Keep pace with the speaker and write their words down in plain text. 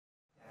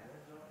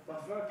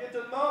Ok, tout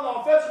le monde,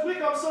 on fait du bruit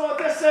comme ça, on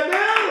teste 7000!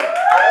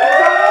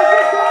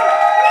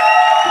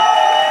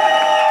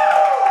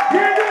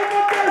 Bienvenue au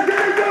podcast de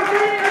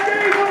l'Éthiopie,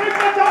 accueillez vos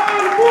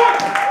spectateurs, moi!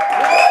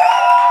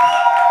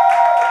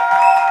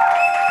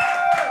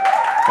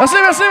 Merci.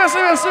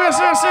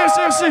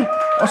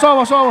 Bonsoir.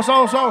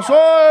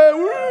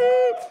 Oui.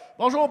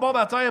 Bonjour, bon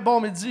matin, bon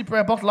midi, peu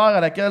importe l'heure à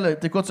laquelle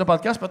tu écoutes ce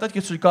podcast. Peut-être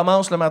que tu le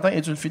commences le matin et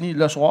tu le finis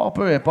le soir,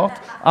 peu importe.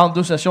 Entre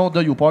deux sessions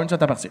de YouPorn, ça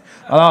t'appartient.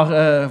 Alors,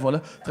 voilà,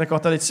 très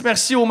content d'être ici.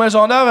 Merci aux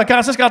Maisonneuve,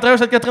 46 41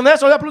 Sainte-Catherine.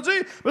 On applaudit.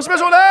 Merci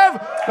Maisonneuve.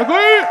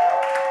 Oui.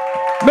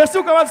 Merci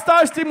aux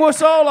commanditaires, c'était moi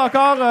seul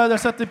encore de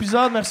cet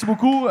épisode. Merci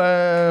beaucoup.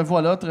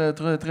 Voilà,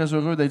 très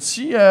heureux d'être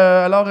ici.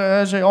 Alors,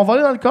 on va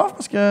aller dans le coffre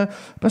parce que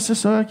c'est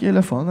ça qui est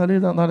le fun, aller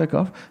dans le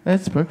coffre un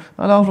petit peu.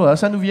 Alors, voilà,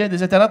 ça nous vient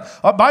des internets.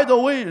 Ah, by the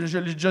way, je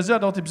l'ai déjà dit à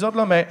d'autres épisodes,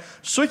 là, mais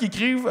ceux qui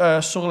écrivent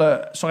sur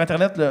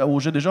Internet au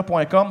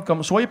gdja.com,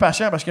 comme soyez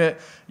patients parce que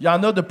il y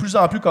en a de plus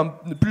en plus,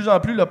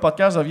 le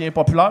podcast devient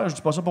populaire. Je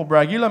dis pas ça pour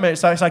braguer, là, mais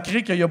ça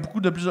crée qu'il y a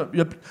de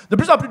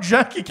plus en plus de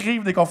gens qui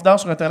écrivent des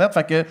confidences sur Internet.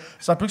 Fait que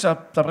ça peut que ça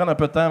prenne un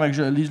peu de temps avec que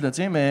je lise le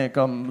tien, mais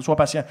comme, sois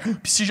patient.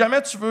 Puis si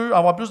jamais tu veux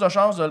avoir plus de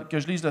chances que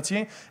je lise le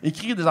tien,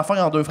 écris des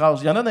affaires en 2 phrases.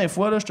 Il y en a des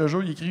fois, là, je te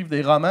jure, ils écrivent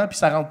des romans, puis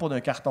ça rentre pas d'un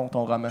carton,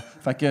 ton roman.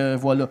 Fait que,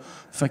 voilà.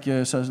 Fait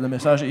que le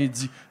message est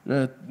dit.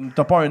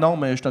 T'as pas un nom,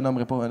 mais je te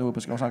nommerai pas,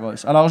 parce qu'on s'en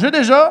galisse. Alors, j'ai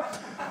déjà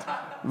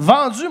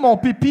vendu mon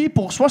pipi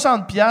pour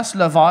 60$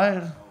 le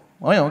verre.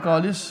 Oui, on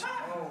calisse.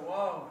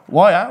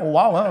 Ouais, hein?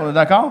 Wow, hein?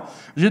 D'accord.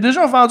 J'ai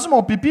déjà vendu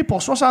mon pipi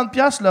pour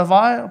 60$ le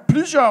verre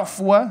plusieurs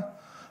fois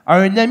à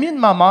un ami de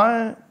ma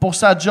mère pour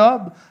sa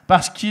job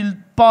parce qu'il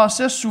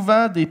passait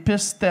souvent des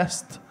piss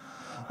tests.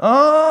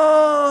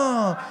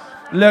 Ah!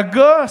 Le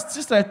gars,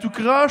 c'était un tout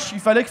croche, il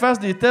fallait qu'il fasse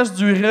des tests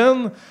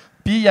d'urine,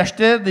 puis il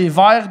achetait des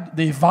verres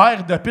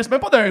de pisse, même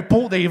pas d'un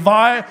pot, des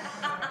verres.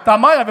 Ta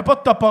mère avait pas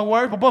de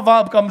Tupperware, tu peux pas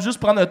vendre comme juste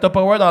prendre un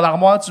Tupperware dans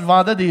l'armoire, tu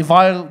vendais des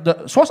verres de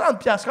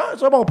 60$,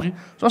 c'est un bon prix.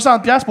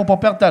 60$ pour pas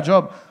perdre ta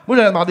job. Moi,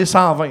 j'avais demandé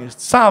 120.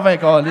 120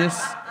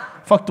 calices.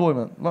 Fuck toi,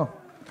 man. Bon.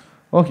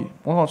 OK,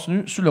 on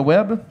continue sur le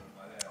web.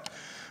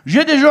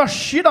 J'ai déjà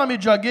chié dans mes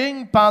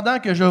joggings pendant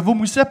que je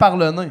vomissais par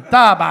le nez.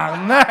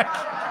 Tabarnak!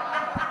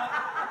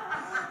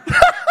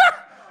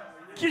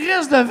 Qui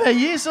risque de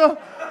veiller, ça?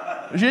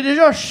 J'ai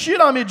déjà chié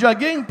dans mes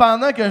joggings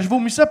pendant que je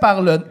vomissais par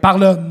le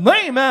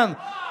nez, man!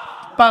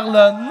 Par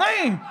le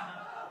nez!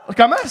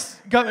 Comment?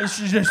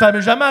 Ça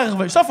m'est jamais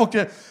arrivé. Ça, faut que...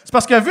 C'est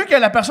parce que vu que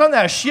la personne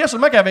a chié,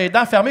 sûrement qu'elle avait les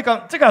dents fermées. Tu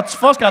sais, quand tu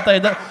forces quand t'as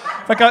les dents...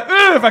 Fait que là,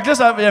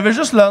 il y avait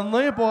juste le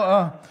nez pour...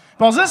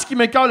 Puis on dirait ce qui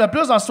m'écoeure le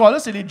plus dans cette histoire-là,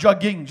 c'est les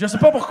joggings. Je sais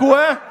pas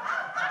pourquoi,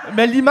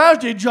 mais l'image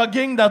des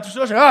joggings dans tout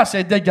ça,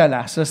 c'est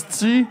dégueulasse,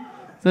 c'est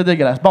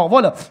dégueulasse. Bon,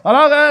 voilà.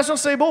 Alors, sur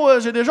C'est beau,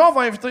 j'ai déjà, on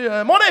va inviter...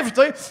 mon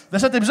invité de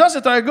cet épisode,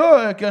 c'est un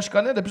gars que je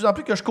connais de plus en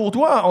plus, que je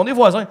côtoie. On est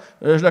voisins.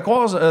 Je le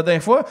croise d'un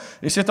fois.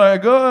 Et c'est un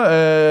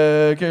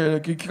gars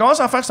qui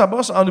commence à faire sa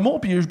bosse en humour.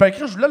 Puis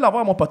je voulais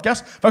l'avoir à mon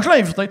podcast. Fait que je l'ai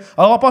invité.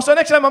 Alors, on va passer un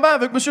excellent moment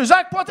avec M.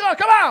 Zach Poitras.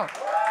 Comment?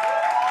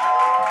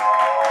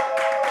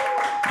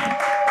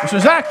 M.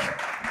 Zach!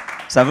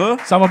 Ça va?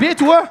 Ça va bien,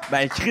 toi?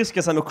 Ben, Chris,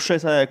 que ça m'a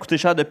coûté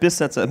cher de pisse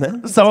cette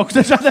semaine. Ça va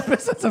coûter cher de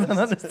pisse cette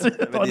semaine.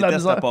 Des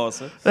tests à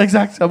passer.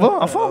 Exact, ça va?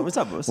 En forme? Oui,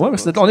 ça va. Ouais,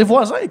 on est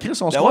voisins, Chris,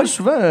 on se croise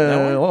souvent.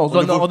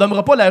 On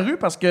nommera pas la rue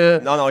parce que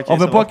on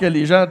veut pas que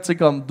les gens, tu sais,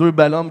 comme 2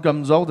 ballons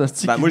comme nous autres.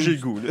 Ben, moi, j'ai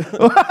le goût,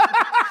 là.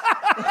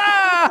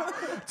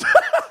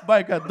 Ben,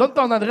 écoute, donne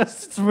ton adresse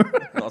si tu veux.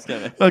 Non, c'est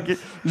correct. OK.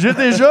 J'ai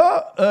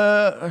déjà...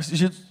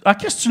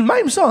 qu'est-ce que tu le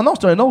même, ça? Non,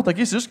 c'est un autre. OK,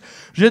 c'est juste que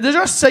j'ai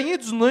déjà saigné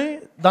du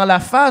nez dans la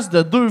face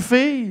de 2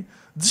 filles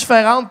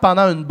différentes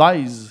pendant une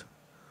baise.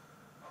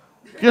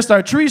 Chris, c'est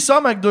un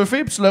threesome avec 2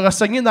 filles, puis tu leur as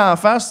saigné dans la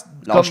face.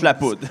 Lâche la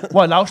poudre.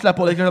 Ouais, lâche la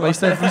poudre.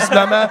 C'était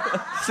visiblement...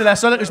 C'est la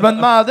seule... Je me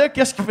demandais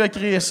qu'est-ce qui fait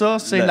créer ça.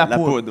 C'est la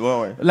poudre. La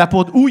poudre, ouais. La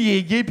poudre. Ou il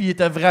est gay, puis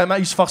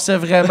il se forçait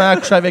vraiment à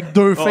coucher avec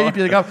 2 filles,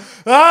 puis il est comme...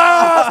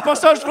 Ah! C'est pas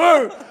ça que je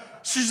veux!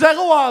 Je suis 0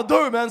 en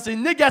 2, man. C'est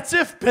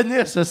négatif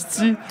pénis,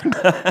 esti.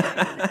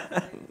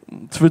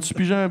 Tu veux-tu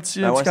piger un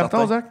petit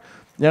carton, Zach?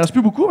 Il en reste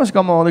plus beaucoup, parce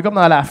qu'on est comme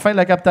dans la fin de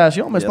la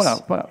captation, mais c'est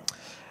pas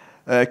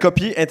grave.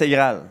 Copier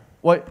intégral.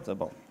 Oui. C'est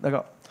bon.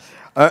 D'accord.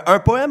 Un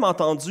poème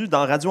entendu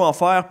dans Radio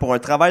Enfer pour un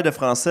travail de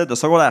français de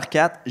secondaire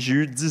 4, j'ai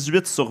eu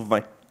 18 sur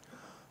 20.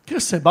 Chris,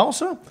 c'est bon,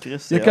 ça?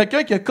 Chris, il y a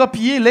quelqu'un qui a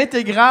copié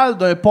l'intégrale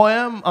d'un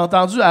poème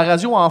entendu à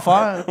Radio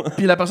Enfer,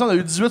 puis la personne a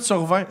eu 18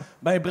 sur 20.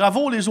 Ben,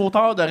 bravo les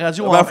auteurs de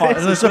Radio Enfer.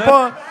 Je sais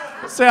pas,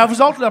 c'est à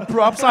vous autres le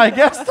props, I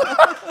guess.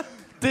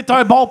 T'es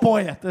un bon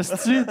poète, est-ce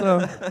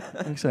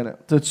excellent.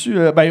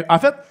 En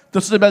fait,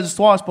 t'as-tu des belles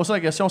histoires? C'est pas ça la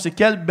question, c'est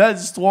quelles belles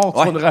histoires tu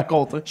vas nous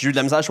raconter? J'ai eu de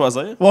la misère à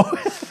choisir. Ouais.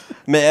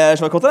 Mais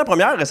je vais compter la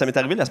première, ça m'est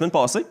arrivé la semaine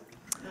passée.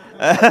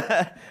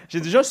 J'ai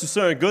déjà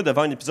sucé un gars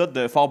devant un épisode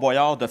de Fort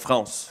Boyard de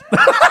France.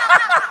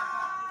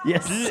 Yes.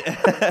 Puis,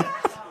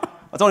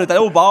 on est allé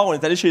au bar, on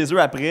est allé chez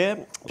eux après,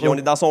 puis on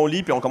est dans son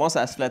lit, puis on commence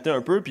à se flatter un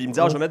peu, puis il me dit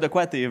 « je vais mettre de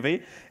quoi à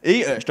TV? »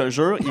 Et, je te le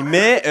jure, il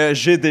met «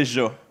 J'ai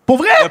déjà » Pour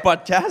vrai? le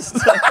podcast.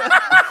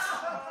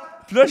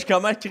 Puis là, je suis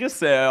comme « Chris,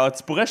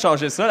 tu pourrais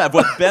changer ça, la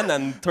voix de Ben,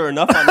 elle nous turn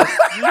off en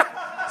esti. »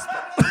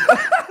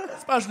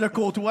 Je le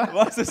côtoie.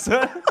 Ouais, c'est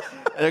ça.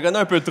 Je le connais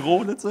un peu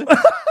trop, là, tu sais.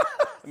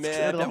 Mais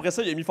puis après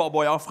ça, il a mis Fort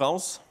Boyard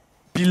France.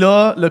 Puis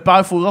là, le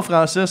père Foura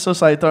français, ça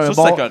a été un Ça,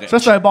 bon... c'était correct. Ça,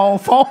 c'est un bon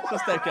fond. Ça,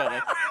 c'était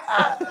correct.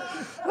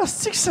 Ah,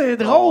 c'est que c'est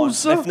drôle,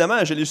 ça. Mais finalement,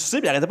 je l'ai sucé,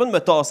 puis il arrêtait pas de me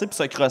tasser puis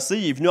se crosser.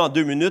 Il est venu en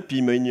 2 minutes, puis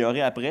il m'a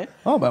ignoré après.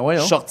 Ah, ben Je voyons.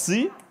 suis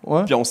sorti,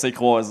 Ouais. puis on s'est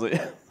croisés.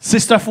 C'est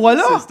cette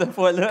fois-là? C'est cette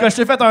fois-là. Quand je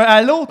t'ai fait un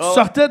halo, tu Oh.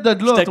 sortais de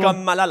là, J'étais toi.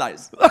 comme mal à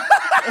l'aise.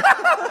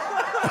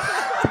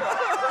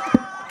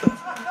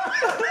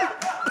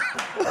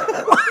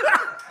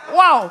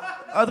 Wow!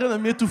 En train de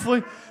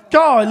m'étouffer.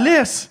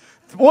 Calisse!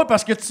 Ouais,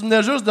 parce que tu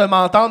venais juste de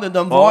m'entendre et de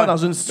me voir Ouais. dans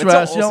une Mais tu sais, on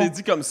situation. s'est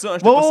dit comme ça, hein,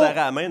 je t'ai Oh. pas serré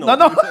à la main. Non,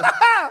 non! plus.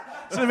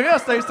 C'est vrai,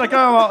 c'était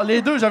comme...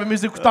 Les deux, j'avais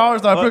mes écouteurs,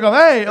 c'était un peu comme...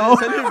 Hey! Oh.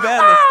 Salut Ben,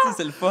 esti,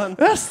 c'est le fun.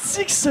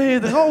 Asti que c'est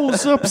drôle,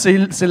 ça!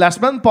 Puis c'est la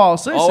semaine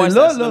passée, Ah c'est ouais, là,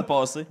 la là. semaine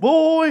passée.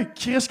 Oui,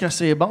 Chris, que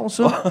c'est bon,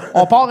 ça.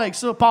 On part avec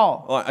ça,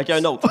 part. Ouais, ok,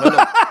 un autre. Un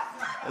autre.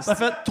 Ça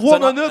fait 3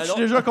 C'est un- minutes, un je suis autre-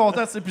 déjà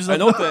content de cet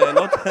épisode.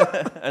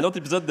 Un autre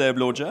épisode de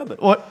Blowjob.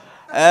 Ouais.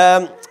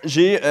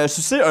 J'ai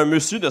sucé un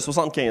monsieur de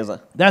 75 ans.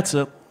 That's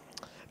it.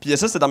 Puis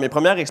ça, c'était dans mes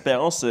premières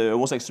expériences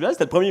homosexuelles.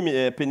 C'était le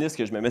premier pénis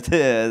que je me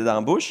mettais dans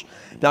la bouche.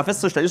 Puis en fait,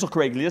 ça, j'étais allé sur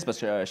Craigslist parce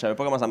que je savais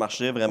pas comment ça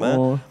marchait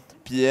vraiment. Ouais.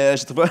 Puis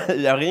j'ai trouvé,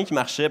 il y a rien qui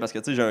marchait parce que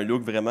tu sais, j'ai un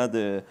look vraiment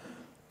de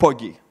pas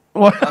gay.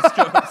 Ouais.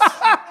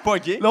 Pas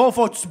gay. Là, on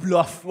faut que tu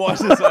bluffes. Ouais,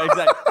 c'est ça,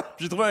 exact.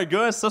 Puis j'ai trouvé un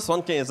gars, ça,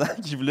 75 ans,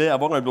 qui voulait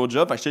avoir un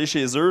blowjob. Fait que j'étais allé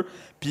chez eux.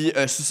 Puis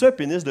sucer un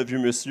pénis de vieux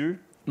monsieur,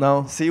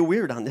 Non. c'est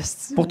weird en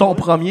esti. Pour ton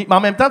premier. Mais en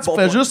même temps, tu Bon,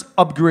 fais ouais. juste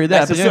upgrader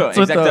Ben, après. c'est ça, Tu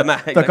sais, exactement,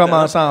 T'as exactement.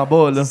 commencé en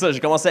bas, là. C'est ça, j'ai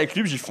commencé avec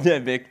lui, puis j'ai fini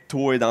avec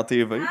toi et dans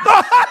TV.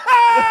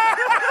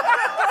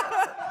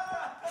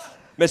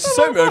 Mais c'est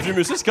ça, un vieux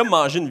monsieur, c'est comme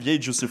manger une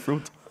vieille Juicy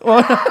Fruit.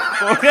 Ouais.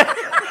 Pour vrai?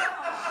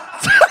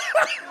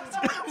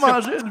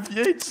 Manger une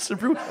vieille, tu sais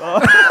plus.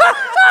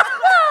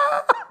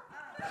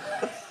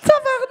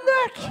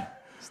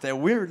 C'était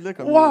weird, là,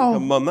 comme, Wow.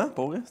 comme moment,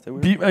 pour vrai. C'était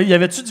weird. Puis, y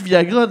avait-tu du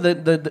Viagra de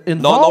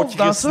Non, non, involved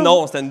dans Chris, ça?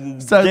 non, c'était une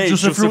C'était vieille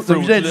Juicy Juicy Fruit. Fruit.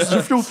 Une vieille là. Juicy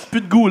Fruit,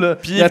 plus de goût, là.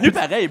 Puis il est venu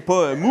pareil,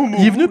 pas mou, mou.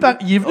 Il est venu, mou, là.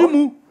 il est venu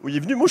mou. Oui, il est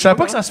venu mou. Je savais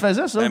pas que ça se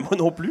faisait, ça. Ben, moi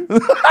non plus.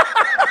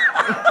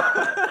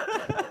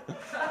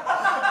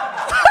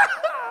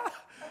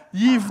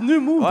 Il est venu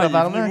mou, Ouais, il est venu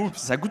tabarnak. mou, puis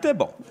ça goûtait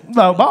bon.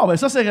 Bon, ben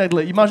ça, c'est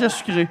réglé. Il mangeait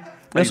sucré.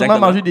 Il a sûrement Exactement.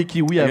 mangé des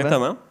kiwis avant.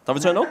 Exactement. T'en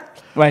veux-tu un autre?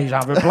 Ouais, j'en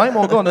veux plein,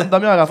 mon gars. On a une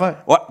demi-heure à faire.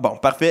 Ouais, bon,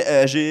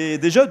 parfait. J'ai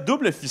déjà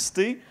double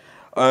fisté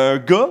un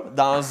gars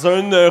dans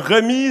une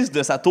remise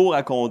de sa tour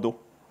à condo.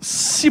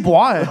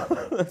 Ciboire.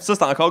 Ça,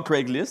 c'était encore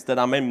Craigslist, c'était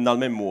dans le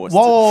même mois.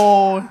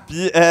 Wow.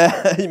 Puis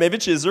il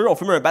m'invite chez eux, on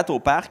fume un bat au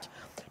parc.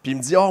 Puis il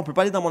me dit, oh, on peut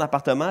pas aller dans mon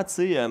appartement,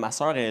 tu sais, ma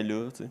soeur est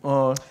là. Tu sais.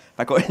 Ouais.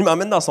 Fait qu'il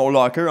m'emmène dans son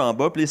locker en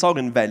bas, puis il sort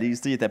une valise,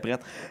 tu sais, il était prêt.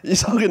 Il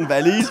sort une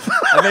valise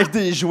avec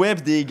des jouets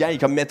puis des gants, il est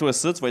comme, mets-toi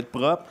ça, tu vas être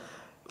propre.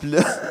 Puis là,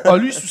 Ah,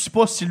 lui, il se soucie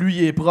pas si lui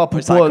il est propre Ouais,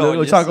 ou c'est pas. encore Là.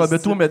 Il lisse, s'est encore c'est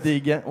mettre ça. mettre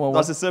des gants. Ouais, ouais.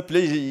 non, c'est ça. Puis là,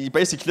 il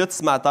paye ses culottes, il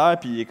se met à terre,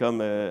 puis il est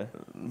comme,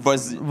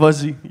 vas-y.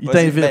 Vas-y, il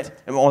Vas-y. t'invite.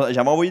 Ben,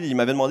 j'avais envoyé, il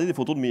m'avait demandé des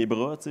photos de mes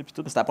bras, tu sais, puis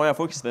tout. C'était la première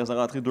fois qu'il se faisait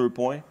rentrer 2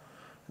 points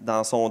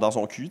dans son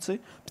cul, tu sais.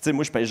 Puis tu sais,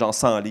 moi, je paye genre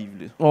 100 livres.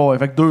 Là. Ouais, ouais,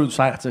 fait que 2,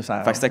 ça, tu sais,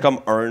 ça. Fait que c'était comme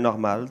un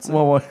normal, tu sais.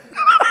 Ouais, ouais.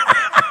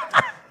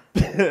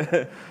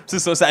 C'est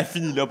ça, ça a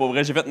fini là, pour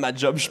vrai. J'ai fait ma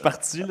job, je suis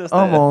parti, là.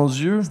 Oh mon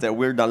Dieu. C'était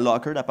weird dans le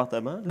locker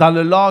d'appartement. là. Dans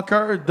le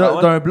locker Ah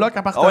ouais? d'un bloc Ah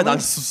appartement. ouais, dans le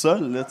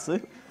sous-sol, là, tu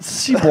sais.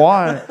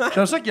 Ciboire.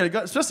 J'aime ça qu'il y a le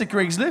gars. Ça, c'est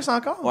Craigslist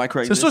encore? Ouais,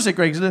 Craigslist. C'est ça, c'est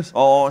Craigslist.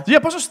 Oh, ouais. Il n'y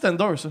a pas ça sur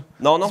Tinder, ça.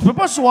 Non, non. Tu peux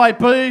pas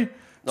swiper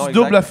Non, du exact.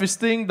 double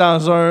fisting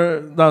dans un.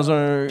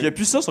 Puis il n'y a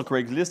plus ça sur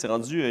Craigslist, c'est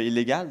rendu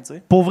illégal, tu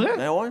sais. Pour vrai?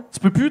 Ben ouais. Tu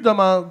peux plus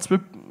demander.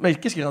 Mais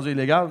qu'est-ce qui est rendu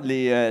illégal?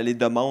 Les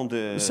demandes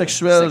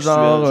Sexuelles,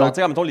 genre, Genre, tu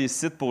sais, mettons les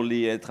sites pour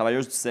les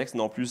travailleuses du sexe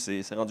non plus,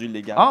 c'est rendu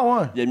illégal. Ah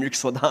ouais. Il y a mieux qu'ils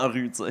soient dans la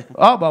rue, tu sais.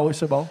 Ah, bah oui,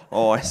 c'est bon.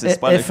 Oh, ouais, c'est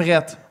super.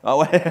 Effrette. Ah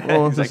ouais,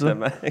 c'est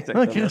exactement. Ah,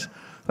 exactement. Chris.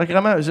 Fait que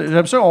vraiment,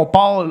 j'aime ça, on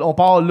part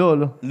là,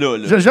 là.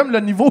 Là. J'aime le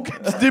niveau du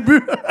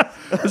début.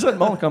 C'est ça, le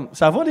monde, comme,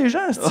 ça va les gens,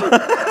 c'est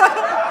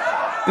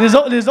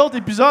les autres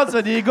épisodes,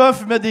 c'est des gars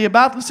fumaient des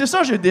battes. C'est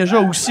ça, j'ai déjà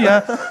aussi,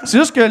 hein. C'est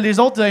juste que les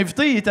autres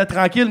invités, ils étaient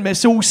tranquilles, mais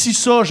c'est aussi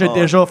ça, j'ai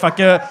déjà. Fait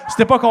que, si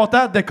t'es pas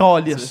content,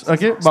 décalisse, OK?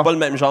 C'est pas le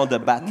même genre de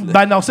batte, là.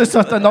 Ben non, c'est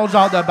ça, c'est un autre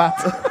genre de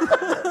batte.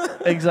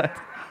 Exact.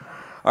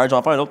 Alright,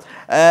 j'en fais un autre.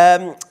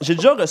 J'ai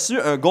déjà reçu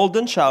un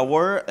golden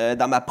shower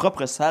dans ma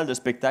propre salle de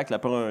spectacle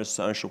après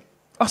un show.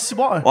 Ah, c'est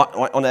bon.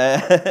 Ouais, on a.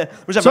 Moi,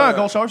 j'avais Ça, un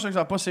gold shower, je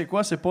sais pas c'est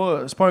quoi, c'est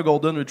pas un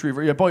golden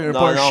retriever. Il n'y a pas, Non,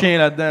 pas un non. chien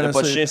là-dedans. Y a là,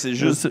 pas de chien, c'est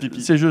juste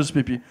pipi. C'est juste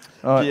pipi.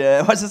 Ouais. Puis,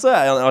 ouais, c'est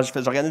ça.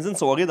 J'ai organisé une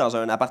soirée dans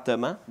un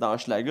appartement dans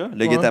Hochelaga.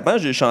 Le guet-apens,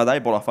 j'ai le chandail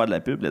pour leur faire de la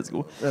pub, let's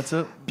go. That's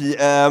it. Puis,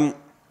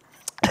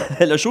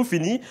 le show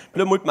fini. Puis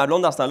là, moi et ma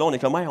blonde, dans ce temps-là, on est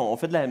comme, hey, on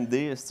fait de la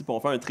MD, puis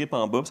on fait un trip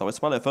en bas, puis ça va être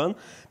super le fun.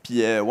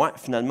 Puis, ouais,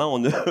 finalement,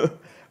 on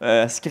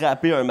a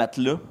scrappé un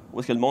matelas où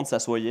est-ce que le monde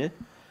s'assoyait.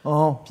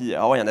 Oh. Puis,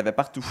 ah ouais, il y en avait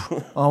partout.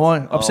 Ah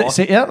ouais. Ah, ouais.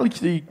 c'est elle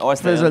qui Ah ouais,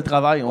 c'était faisait elle. le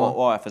travail. Ouais.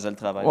 Ouais, elle faisait le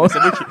travail. Ouais.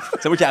 Mais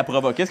c'est moi qui a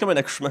provoqué. C'est comme un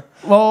accouchement.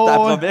 Ouais, T'as ouais.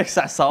 provoqué que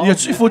ça sort.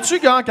 Faut-tu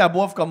qu'elle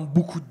boive comme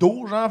beaucoup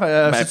d'eau, genre?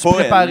 C'est-tu pas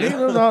préparé,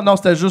 elle. là? Genre? Non,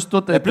 c'était juste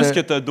tout. Mais plus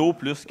que t'as d'eau,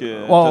 plus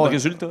que t'as ouais. de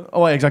résultats.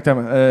 Ouais,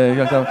 exactement.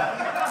 Exactement.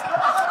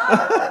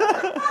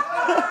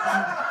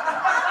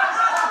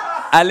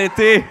 À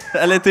l'été,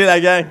 la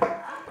gang.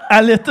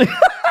 À l'été.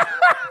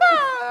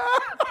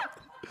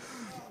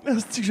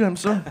 C'est que j'aime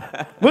ça.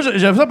 Moi,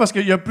 j'aime ça parce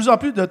qu'il y a de plus en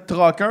plus de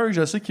truckers,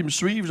 je sais, qui me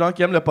suivent, genre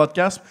qui aiment le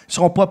podcast, ils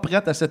seront pas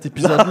prêts à cet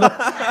épisode-là.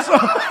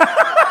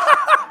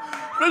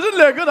 Imagine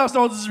le gars dans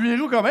son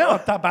 18 roues comme en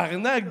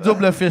tabarnak,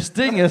 double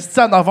fisting, est-ce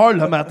à 9h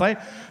le matin.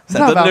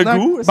 Ça donne le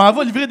goût. Ben, on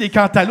va livrer des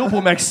cantaloupes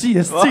pour Maxi.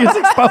 Qu'est-ce qui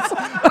se passe?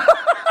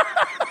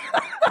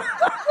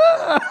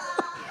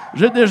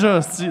 J'ai déjà,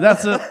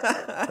 that's it.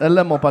 Elle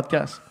aime mon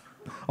podcast.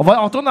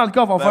 On tourne dans le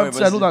coffre, on va faire un petit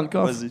salaud dans le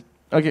coffre. Vas-y.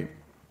 OK.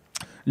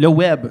 Le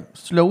web.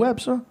 C'est-tu le web,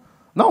 ça?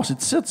 Non,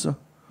 c'est ici, ça.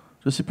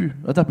 Je sais plus.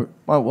 Attends un peu.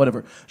 Ouais, whatever.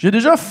 J'ai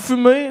déjà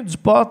fumé du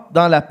pot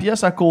dans la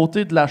pièce à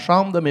côté de la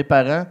chambre de mes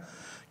parents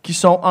qui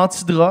sont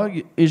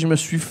anti-drogue et je me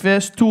suis fait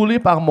stouler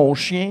par mon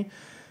chien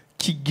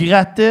qui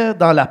grattait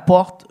dans la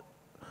porte,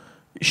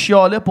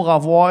 chialait pour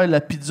avoir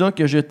la pizza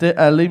que j'étais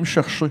allé me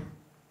chercher.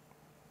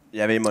 Il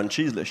y avait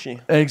Munchies, le chien.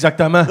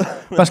 Exactement.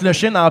 Parce que le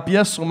chien dans la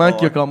pièce, sûrement,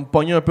 qui a comme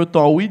pogné un peu de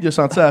ton weed, il a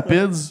senti la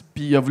pizza,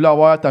 puis il a voulu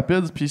avoir ta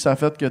pizza, puis ça a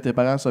fait que tes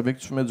parents savaient que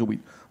tu fumais du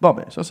weed. Bon,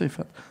 ben, ça, c'est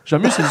fait.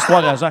 J'aime mieux ces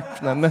histoires à Jacques,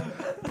 finalement.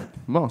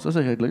 Bon, ça,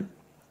 c'est réglé.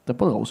 C'était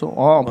pas drôle, ça.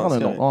 On prend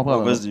un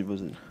autre. Vas-y.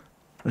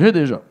 J'ai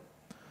déjà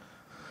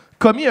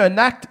commis un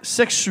acte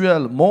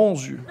sexuel. Mon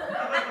Dieu.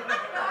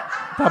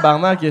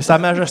 Tabarnak, Sa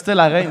Majesté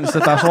la Reine,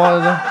 cet asseoir,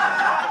 là.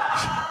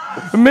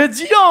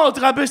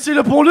 Médiantre, abaisser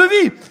le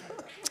pont-levis.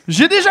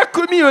 J'ai déjà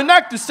commis un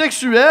acte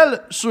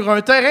sexuel sur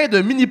un terrain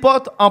de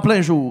mini-pot en plein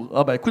jour.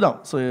 Ah ben, coudonc,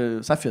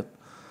 ça fit.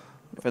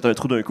 Faites un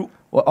trou d'un coup.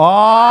 Ouais.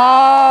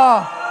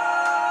 Ah!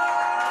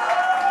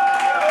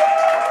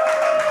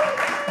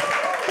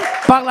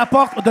 Par la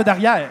porte de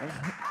derrière.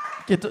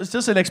 Ça,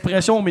 c'est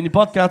l'expression au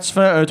mini-pot quand tu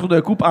fais un trou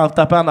d'un coup en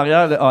tapant en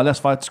arrière. Ah, laisse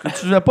faire. Tu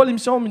fais pas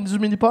l'émission du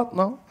mini-pot,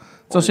 non?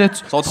 Ils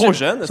sont trop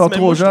jeunes. Ils sont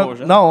trop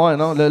jeunes. Non, ouais,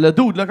 non. Le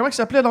dude, là, comment il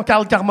s'appelait? Donc,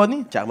 Carl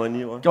Carmoni?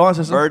 Carmoni, ouais. Comment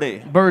c'est ça?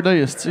 Birdie,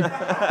 est-ce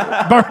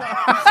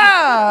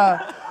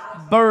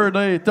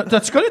Birdie.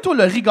 T'as-tu connu, toi,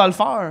 le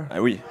rigolfeur?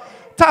 Ah oui.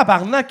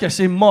 Tabarnak, que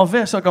c'est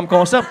mauvais, ça, comme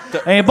concept.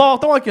 Un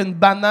bâton avec une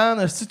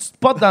banane, si tu te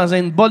potes dans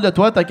une bolle de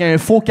toilette avec un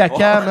faux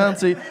caca, man,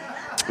 tu sais.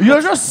 Il y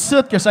a juste ici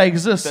que ça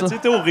existe, ça. T'as-tu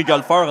été au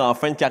rigolfeur en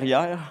fin de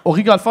carrière? Au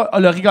rigolfeur,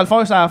 le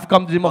rigolfeur, ça a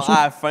comme des morceaux.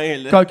 À la fin,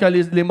 là. Quand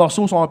les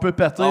morceaux sont un peu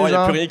pétés, il n'y a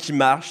genre. plus rien qui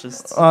marche.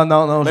 Ah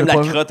non, même j'ai la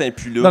pas crotte n'est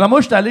plus là. Non, moi,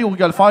 j'étais allé au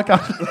rigolfeur quand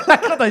la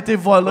crotte a été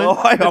volée.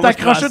 Elle était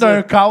accrochée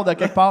d'un cadre à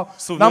quelque part.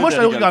 Non, moi,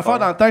 j'étais allé au rigoleur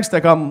dans le temps que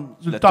c'était comme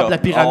le top de la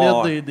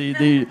pyramide des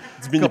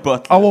du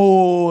mini-pot. Ah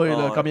ouais,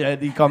 là, comme il y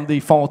avait comme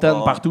des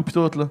fontaines partout pis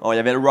tout, là. Il y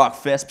avait le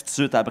Rockfest, puis tout de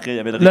suite après, il y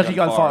avait le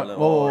rigoleur.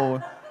 Ouais.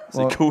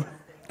 C'est cool.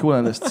 Cool,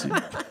 en esti.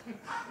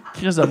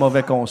 Crise de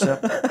mauvais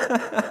concept.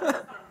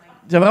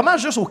 Il y a vraiment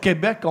juste au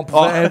Québec qu'on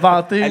pouvait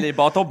inventer. Les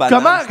bâtons bananes.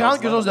 Comment rendre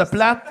quelque chose de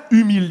plate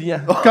humiliant?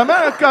 Comment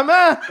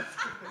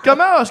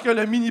est-ce que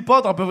le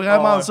mini-pot, on peut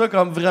vraiment rendre ça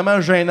comme vraiment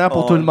gênant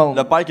pour tout le monde?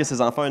 Le père qui a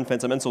ses enfants une fin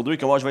de semaine sur deux, il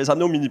dit je vais les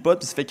emmener au mini-pot,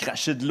 puis il se fait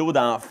cracher de l'eau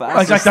dans la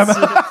face. Exactement.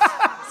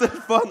 C'est le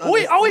fun.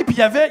 Oui, puis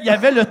il y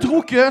avait le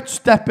trou que tu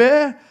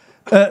tapais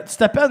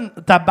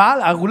ta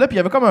balle, elle roulait, puis il y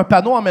avait comme un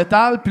panneau en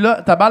métal, puis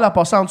là, ta balle, elle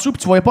passait en dessous, puis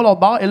tu voyais pas l'autre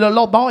bord. Et là,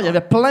 l'autre bord, il y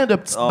avait plein de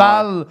petites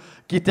balles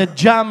qui étaient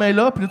jammées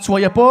là, puis là, tu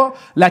voyais pas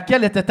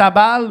laquelle était ta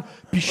balle.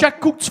 Puis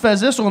chaque coup que tu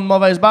faisais sur une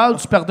mauvaise balle,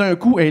 tu perdais un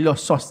coup, et là,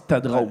 ça, c'était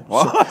drôle.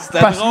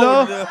 C'était parce drôle,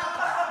 là,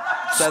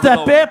 tu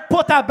tapais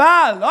pas ta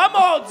balle. Oh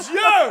mon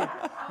Dieu!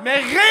 Mais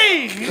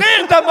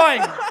rire de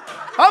même.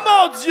 Oh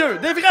mon Dieu,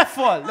 des vraies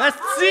folles.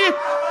 Asti,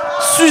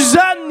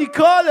 Suzanne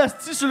Nicole,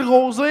 asti sur le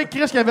rosé,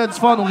 Chris qui avait du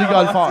fun au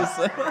rigolfeur.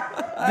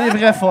 Des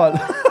vraies folles.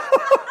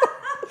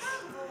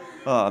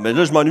 Mais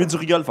là, je m'ennuie du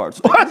rigolfeur.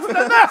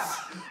 Finalement!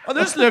 On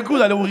a juste le goût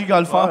d'aller au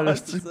rigolfeur.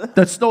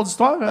 T'as-tu d'autres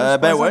histoires?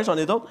 Ben ouais, j'en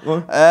ai d'autres. Ouais.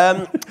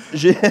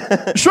 Je suis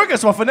sûr que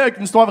ça va finir avec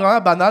une histoire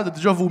vraiment banale. T'as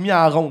déjà vomi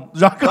en ronde.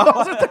 Genre,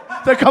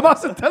 t'as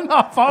commencé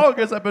tellement fort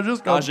que ça peut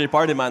juste... Quand j'ai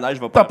peur des manèges,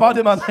 je vais pas. T'as peur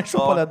des manèges, je suis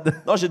pas là-dedans.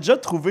 Non, j'ai déjà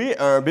trouvé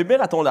un bébé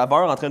raton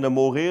laveur en train de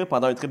mourir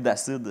pendant un trip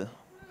d'acide.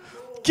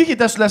 Qui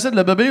était sur l'acide,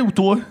 le bébé ou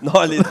toi?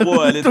 Non, les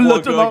trois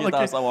gars qui étaient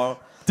à savoir.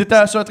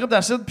 T'étais sur un trip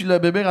d'acide, puis le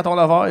bébé raton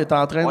laveur était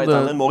en train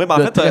de mourir. Mais en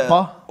fait,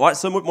 trépas.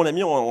 Ça, moi et mon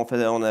ami,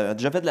 on a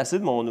déjà fait de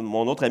l'acide.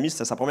 Mon autre ami,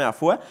 c'était sa première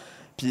fois.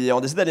 Puis on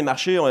décide d'aller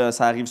marcher,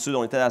 ça arrive sud,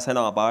 on était à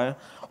Saint-Lambert.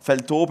 On fait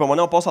le tour, puis à un moment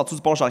donné, on passe en dessous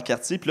du pont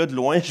Jean-Cartier. Puis là, de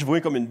loin, je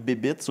vois comme une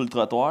bébite sur le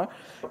trottoir.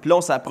 Puis là,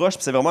 on s'approche,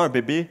 puis c'est vraiment un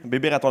bébé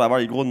raton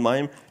laveur, il est gros de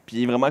même. Puis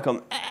il est vraiment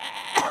comme...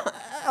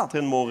 en train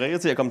de mourir,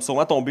 il a comme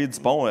sûrement tombé du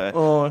pont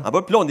en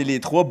bas. Puis là, on est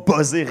les trois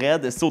buzzés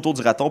raides autour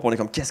du raton, puis on est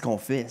comme, qu'est-ce qu'on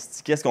fait?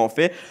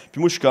 Puis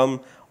moi, je suis comme,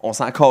 on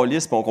s'en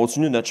calisse, puis on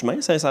continue notre chemin,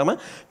 sincèrement.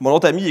 Puis mon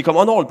autre ami, il est comme,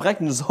 oh non, on le prend avec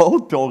nous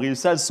autres, puis on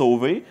réussit à le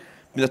sauver.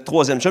 Puis notre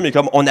troisième chum, il est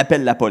comme, on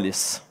appelle la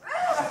police.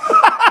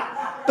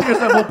 C'est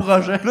un beau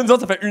projet. Puis là, nous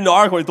autres, ça fait 1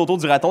 heure qu'on est autour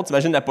du raton.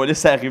 T'imagines la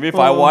police arriver,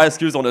 faire ouais,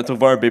 excuse, on a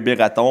trouvé un bébé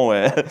raton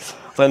en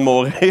train de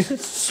mourir.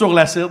 Sur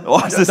l'acide.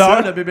 Ouais, c'est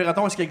ça. Le bébé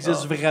raton, est-ce qu'il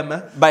existe vraiment?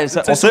 Ben,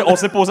 on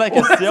s'est posé la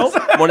question.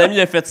 Mon ami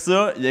a fait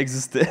ça, il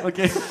existait.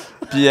 OK.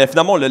 Puis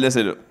finalement, on l'a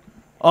laissé là.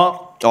 Ah.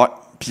 Ouais.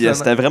 Puis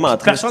c'était vraiment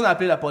triste. Personne n'a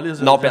appelé la police.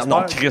 Non,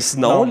 j'espère. Chris,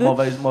 non. Là.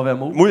 Mauvais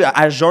mot. Moi,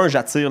 à jeun,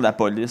 j'attire la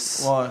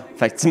police. Ouais.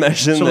 Fait que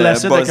t'imagines. Sur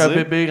l'acide avec un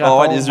bébé,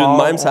 rapport les yeux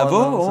de même, ça va?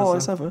 Non, Ouais,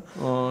 ça va.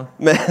 Ouais.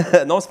 Mais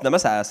non, finalement,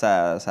 ça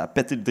a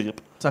pété le drip.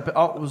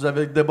 Vous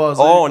avez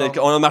débasé.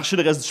 On a marché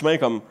le reste du chemin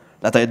comme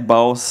la tête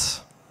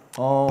basse.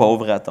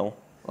 Pauvre raton.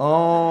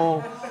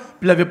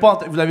 Puis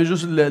vous l'avez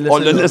juste laissé On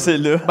l'a laissé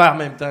là. Ben, en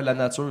même temps, la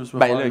nature.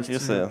 Ben là, Chris,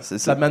 c'est ça.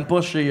 Ça mène pas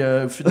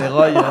chez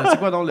Funérailles. C'est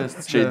quoi donc le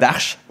style? Chez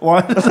Darche.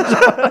 Ouais.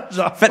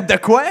 Genre. Faites de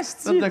quoi,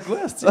 Faites de quoi,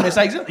 style? Mais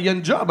ça existe. Il y a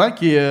une job, hein,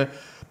 qui est.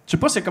 Je sais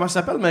pas comment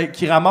ça s'appelle, mais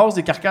qui ramasse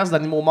des carcasses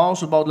d'animaux morts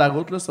sur le bord de la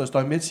route. Là. C'est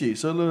un métier,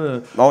 ça. Là.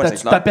 Bon,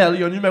 tu t'appelles,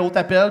 il y a un numéro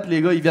t'appelles, puis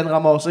les gars, ils viennent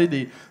ramasser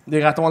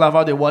des ratons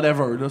laveurs, des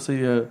whatever. Là. C'est,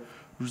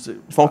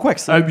 ils font quoi avec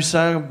ça? Un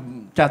 800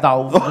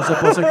 cadavres. Je sais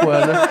pas c'est quoi,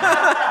 là.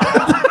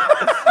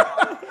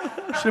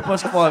 Je sais pas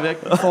ce qu'ils font avec.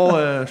 Ils font,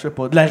 je sais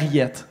pas, de la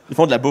rillette. Ils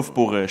font de la bouffe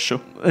pour chat.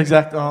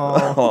 Exact.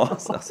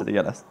 C'est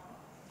dégueulasse.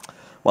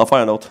 On va en faire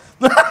un autre.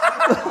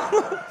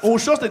 Au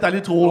chat, t'es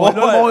allé trop loin.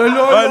 Ouais.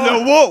 Là,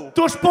 wow!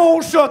 touche pas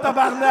au chat,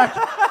 tabarnak!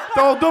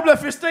 Ton double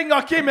fisting,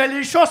 ok, mais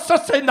les chats, ça,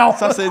 c'est non.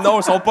 Ça, c'est non.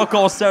 Ils sont pas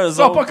conscients, eux Ils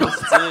sont autres. pas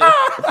conscients.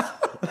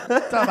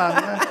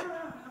 Tabarnak.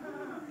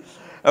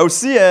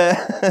 Aussi, il y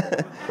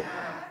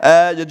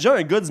a déjà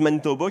un gars du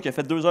Manitoba qui a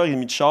fait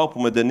 2h30 de char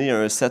pour me donner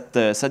un 7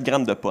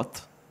 grammes de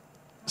potes.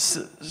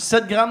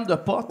 7 grammes de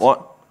potes? Ouais.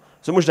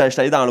 Ça, moi, j'étais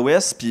allé dans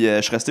l'Ouest, puis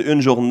je suis resté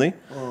une journée.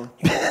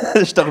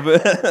 J'étais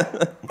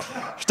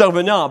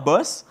revenu en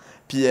boss,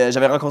 puis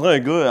j'avais rencontré un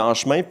gars en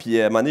chemin,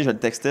 puis à un moment donné, je le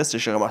textais, je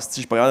suis vraiment je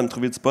suis pas capable de me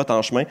trouver du pot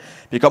en chemin. Puis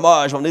il est comme,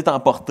 je vais venir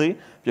t'emporter. Puis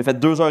il a fait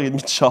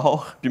 2h30 de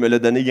char, puis il me l'a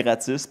donné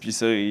gratis, puis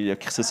ça, il a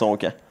crissé son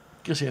camp.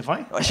 Qu'est-ce qu'il a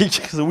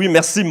fait? Oui,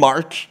 merci,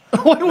 Marc.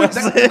 oui,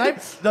 exactement.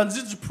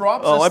 Donne-lui du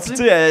prop. Ouais, puis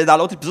tu sais, dans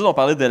l'autre épisode, on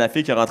parlait de la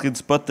fille qui a rentré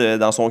du pot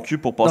dans son cul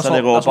pour passer à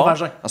l'aéroport. Dans son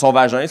vagin. Dans son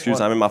vagin, excusez,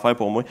 c'est la même affaire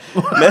pour moi.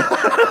 Mais...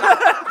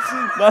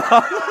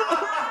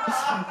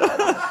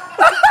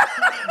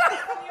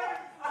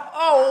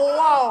 Oh,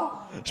 wow!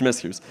 Je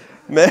m'excuse.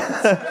 Mais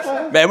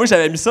moi,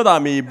 j'avais mis ça dans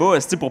mes bas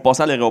pour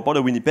passer à l'aéroport de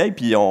Winnipeg,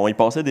 puis on y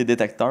passait des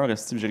détecteurs.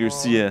 J'ai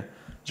réussi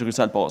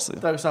à le passer.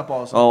 T'as réussi à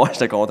passer. Oh, ouais,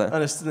 j'étais content.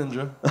 Un esti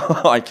ninja.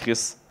 Ouais,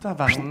 Chris.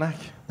 Tabarnak.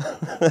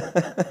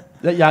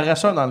 Il en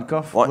reste un dans le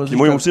coffre. Ouais, puis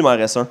moi aussi, il m'en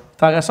reste un.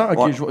 T'en restes un?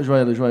 Ok, ouais. je vais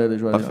aller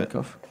dans le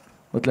coffre.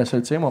 On va te laisser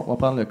le tien, on va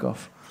prendre le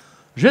coffre.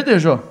 J'ai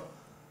déjà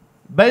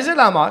baisé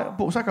la mère.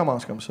 Ça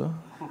commence comme ça.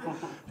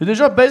 J'ai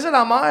déjà baisé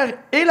la mère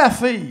et la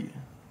fille.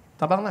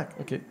 Tabarnak,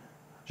 ok.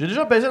 J'ai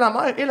déjà baisé la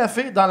mère et la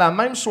fille dans la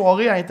même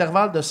soirée à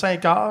intervalle de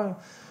 5 heures,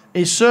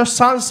 et ce,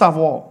 sans le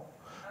savoir.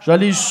 Je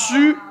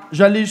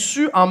l'ai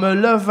su en me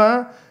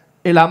levant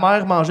et la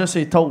mère mangeait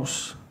ses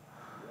toasts.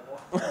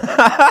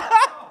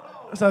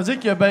 Ça veut dire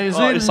qu'il a baisé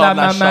la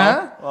maman,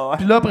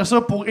 puis là, après ça,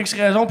 pour X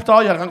raison, plus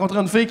tard, il a rencontré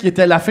une fille qui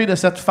était la fille de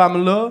cette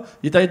femme-là.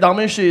 Il est allé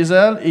dormir chez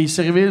elle, et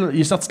il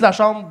est sorti de la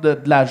chambre de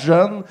la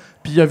jeune,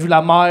 puis il a vu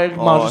la mère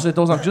manger ses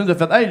toasts en cuisine. Il a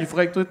fait « Hey, il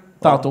faudrait que toi,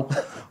 tantôt. »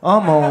 Oh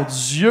mon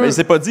Dieu! Mais il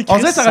s'est pas dit on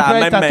Chris, dirait que ça aurait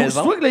pu être même tatoué.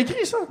 maison. C'est toi qui l'as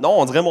écrit, ça? Non,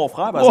 on dirait mon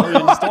frère, parce qu'il a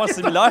une histoire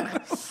similaire.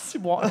 C'est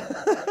bon.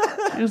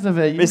 Chris de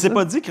veiller. Mais il s'est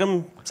pas dit que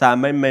c'est à la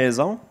même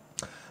maison.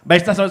 Ben,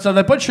 ça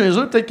devait pas être chez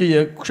eux. Peut-être qu'il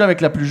a couché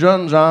avec la plus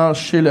jeune, genre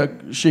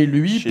chez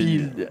lui.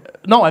 Puis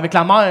non, avec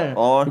la mère.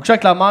 Oh, ouais. Il a couché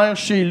avec la mère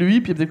chez lui,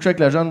 puis il a peut-être couché avec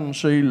la jeune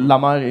chez la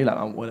mère et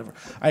la... whatever.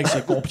 Hey,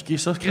 c'est compliqué,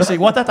 ça. C'est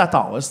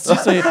Watatata.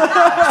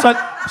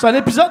 C'est un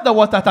épisode de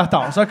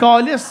Watatata. C'est un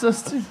calice, ça.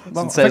 C'est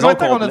une saison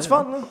complète. On a du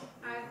fun, là?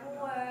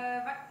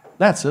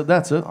 That's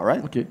it. All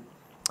right. OK.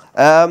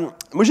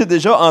 Moi, j'ai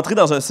déjà entré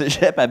dans un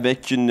cégep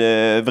avec une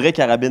vraie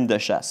carabine de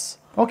chasse.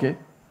 OK.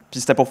 Puis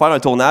c'était pour faire un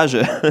tournage.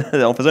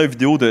 On faisait une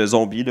vidéo de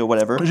zombies, là,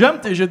 whatever. J'aime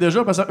tes j'ai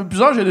déjà, parce que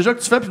plusieurs j'ai déjà que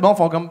tu fais, puis le monde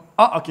font comme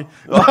ah, OK.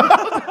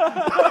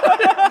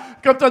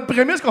 Comme t'as une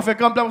prémisse qu'on fait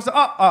comme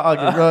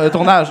OK.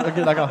 Tournage.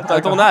 OK, d'accord. C'était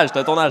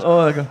un tournage.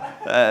 Oh, d'accord.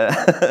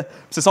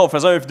 C'est ça, on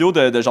faisait une vidéo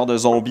de genre de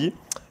zombies.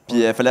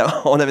 Puis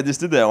on avait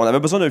décidé on avait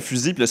besoin d'un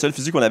fusil, puis le seul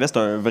fusil qu'on avait, c'était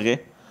un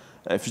vrai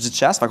fusil de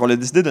chasse. Fait qu'on a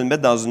décidé de le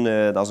mettre dans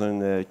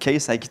une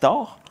case à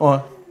guitare. Ouais.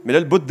 Mais là,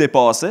 le bout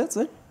dépassait,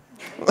 tu sais.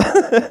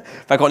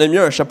 Fait qu'on a mis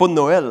un chapeau de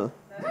Noël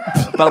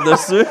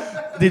par-dessus.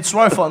 Des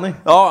tueurs phonés.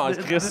 Oh,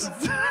 Chris.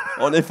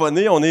 On est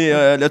phoné, on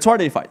est le tueur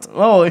des fêtes.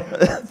 Oh, oui.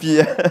 Puis,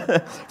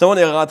 on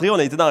est rentré, on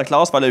a été dans la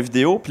classe faire la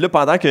vidéo. Puis là,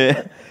 pendant que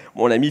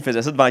mon ami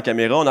faisait ça devant la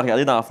caméra, on a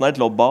regardé dans la fenêtre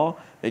l'autre bord.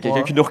 Il y a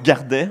quelqu'un qui nous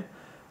regardait.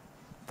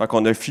 Fait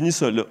qu'on a fini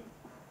ça là.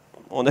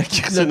 On a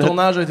crissé Le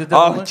tournage a été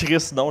terminé. Ah,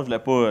 Chris, non, je voulais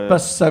pas.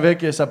 Parce que tu savais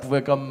que ça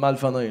pouvait comme mal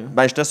finir.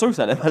 Ben, j'étais sûr que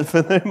ça allait mal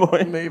finir, moi.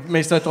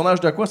 Mais c'est un tournage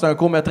de quoi? C'est un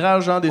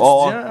court-métrage, genre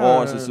d'étudiants?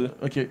 Ouais, c'est ça.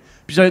 OK.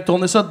 Puis j'avais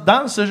tourné ça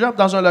dans le cégep,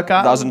 dans un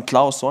local? Dans une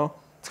classe, ouais.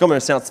 C'est comme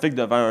un scientifique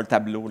devant un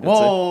tableau, là, tu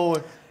sais.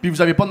 Ouais. Puis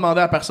vous avez pas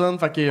demandé à personne,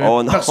 fait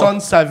que personne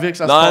savait que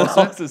ça se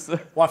passait. Non, c'est ça.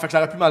 Ouais, fait que ça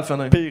aurait pu mal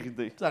finir. Pire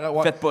idée.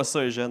 Ouais. Faites pas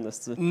ça, les jeunes,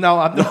 c'est Non,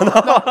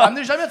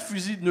 amenez jamais de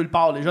fusil de nulle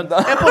part, les jeunes.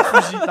 Aie pas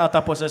de fusil dans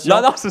ta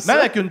possession. Non, c'est ça.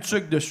 Même avec une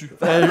tuque dessus.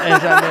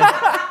 Jamais.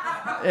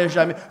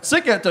 Jamais. Tu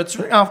sais que, t'as-tu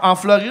vu, en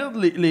Floride,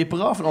 les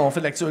profs, là, on fait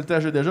de l'actualité à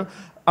jeu déjà,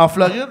 en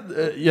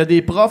Floride, il y a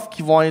des profs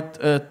qui vont être,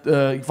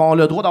 qui vont avoir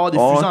le droit d'avoir des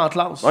fusils en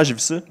classe. Ouais, j'ai vu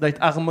ça. D'être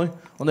armés.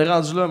 On est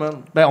rendu là, man.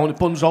 Ben, on n'est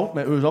pas nous autres,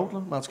 mais eux autres,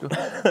 là, en tout cas.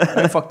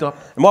 Bien fucked up.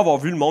 Moi, avoir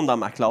vu le monde dans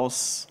ma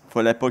classe,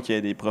 fallait pas qu'il y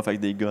ait des profs avec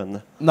des guns.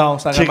 Non,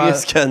 ça Qui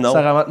risque que non.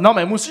 Non,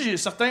 mais moi aussi, j'ai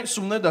certains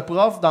souvenirs de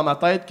profs dans ma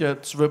tête que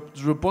tu veux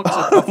pas que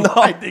ces profs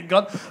avec des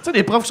guns. Tu sais,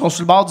 des profs qui sont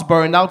sur le bord du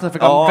burn-out, ça fait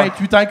comme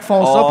 28 ans qu'ils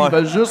font ça, puis ils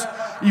veulent juste.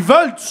 Ils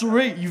veulent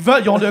tuer,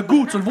 ils ont le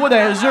goût, tu le vois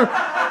dans les yeux.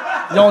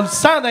 Ils ont le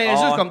sang dans les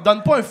yeux, comme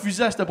donne pas un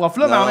fusil à ce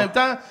prof-là, mais en même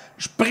temps,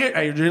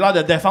 j'ai l'air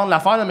de défendre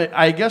l'affaire, là, mais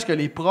I guess que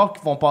les profs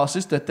qui vont passer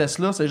ce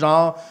test-là, c'est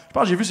genre. Je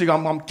pense que j'ai vu, c'est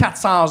comme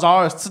 400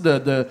 heures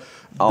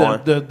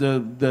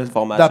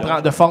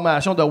de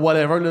formation, de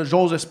whatever. Là,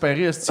 j'ose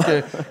espérer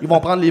qu'ils vont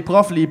prendre les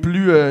profs les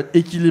plus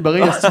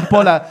équilibrés.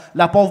 Pas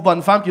la pauvre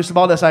bonne femme qui est sur le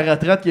bord de sa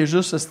retraite, qui est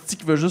juste,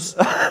 qui veut juste.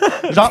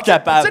 Genre,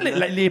 capable. Tu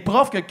sais, les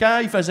profs que quand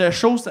il faisait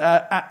chaud,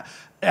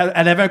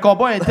 elle avait un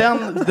combat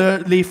interne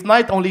de les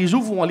fenêtres, on les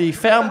ouvre ou on les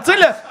ferme. Tu sais,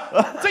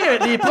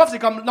 les profs, c'est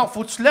comme, non,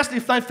 faut que tu laisses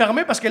les fenêtres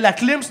fermées parce que la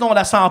clim, sinon on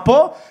la sent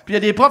pas. Puis il y a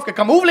des profs qui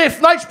comme, ouvre les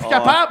fenêtres, je suis plus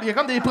capable. Il y a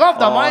comme des profs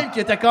de même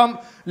qui étaient comme,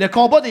 le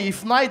combat des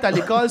fenêtres à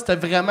l'école, c'était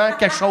vraiment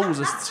quelque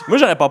chose. Moi,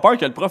 j'aurais pas peur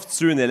que le prof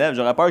tue un élève.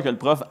 J'aurais peur que le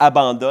prof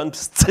abandonne puis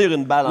se tire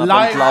une balle en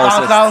pleine classe.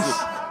 En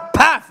classe.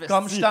 Paf!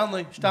 Comme je t'en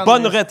ai.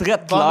 Bonne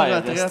retraite, Claire. Bonne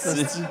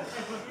retraite,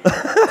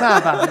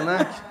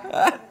 tabarnak.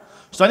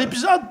 C'est un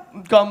épisode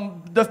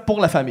comme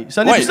pour la famille.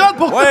 C'est un épisode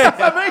pour la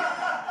famille.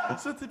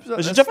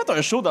 J'ai déjà fait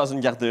un show dans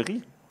une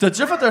garderie. T'as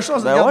déjà fait un show dans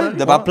une garderie? garderie?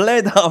 Devant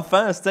plein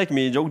d'enfants, c'était avec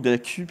mes jokes de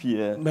cul puis.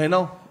 Ben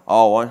non.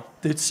 Ah ouais.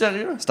 T'es-tu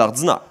sérieux? C'est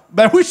ordinaire.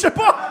 Ben oui, je sais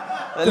pas.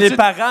 Les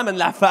parents mènent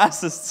la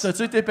face.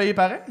 T'as-tu été payé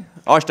pareil?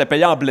 Ah, j'étais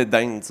payé en blé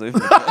d'Inde, tu sais.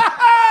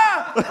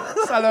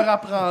 Ça leur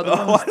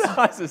apprendra. Ouais,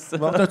 c'est ça.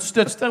 Bon, t'as-tu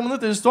terminé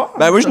tes histoires?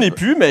 Ben oui, je n'ai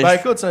plus, mais. Ben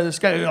écoute, ça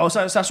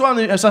sera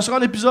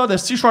un épisode de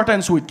short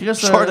and sweet. Chris,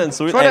 short and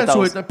sweet. Short and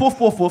sweet. Pouf,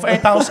 pouf, pouf.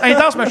 Intense.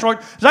 Intense, mais short.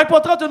 Zach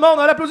Poitras, tout le monde.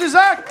 On l'applaudit,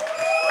 Zach!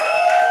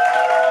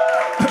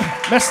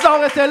 Merci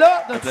d'avoir été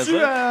là. As-tu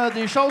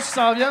des choses qui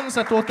s'en viennent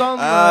cet automne?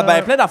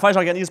 Ben, plein d'affaires.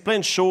 J'organise plein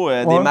de shows,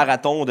 des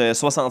marathons de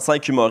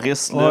 65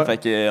 humoristes. Là, fait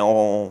que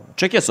on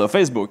checkez ça,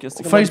 Facebook.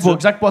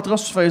 Facebook, Zach Poitras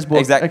sur Facebook.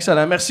 Exact.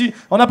 Excellent. Merci.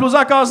 On applaudit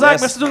encore Zach.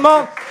 Yes. Merci tout le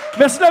monde.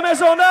 Merci de la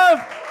Maisonneuve.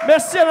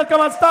 Merci à notre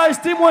commanditaire,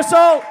 Steve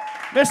Moisson.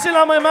 Merci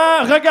énormément.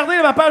 Regardez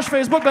ma page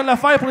Facebook, Ben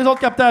Lefebvre pour les autres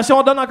captations.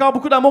 On donne encore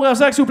beaucoup d'amour à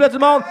Zach, s'il vous plaît, tout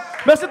le monde.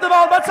 Merci tout le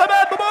monde. Bonne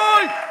semaine. Bye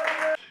bye.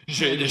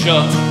 J'ai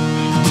déjà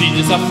dit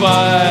des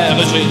affaires,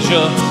 j'ai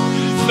déjà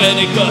fait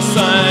des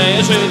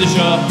cossins, j'ai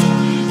déjà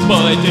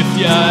pas été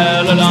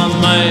fier le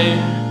lendemain.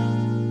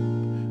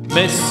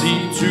 Mais si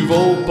tu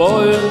vaux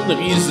pas une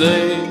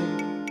risée,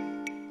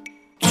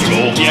 tu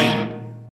vaux rien.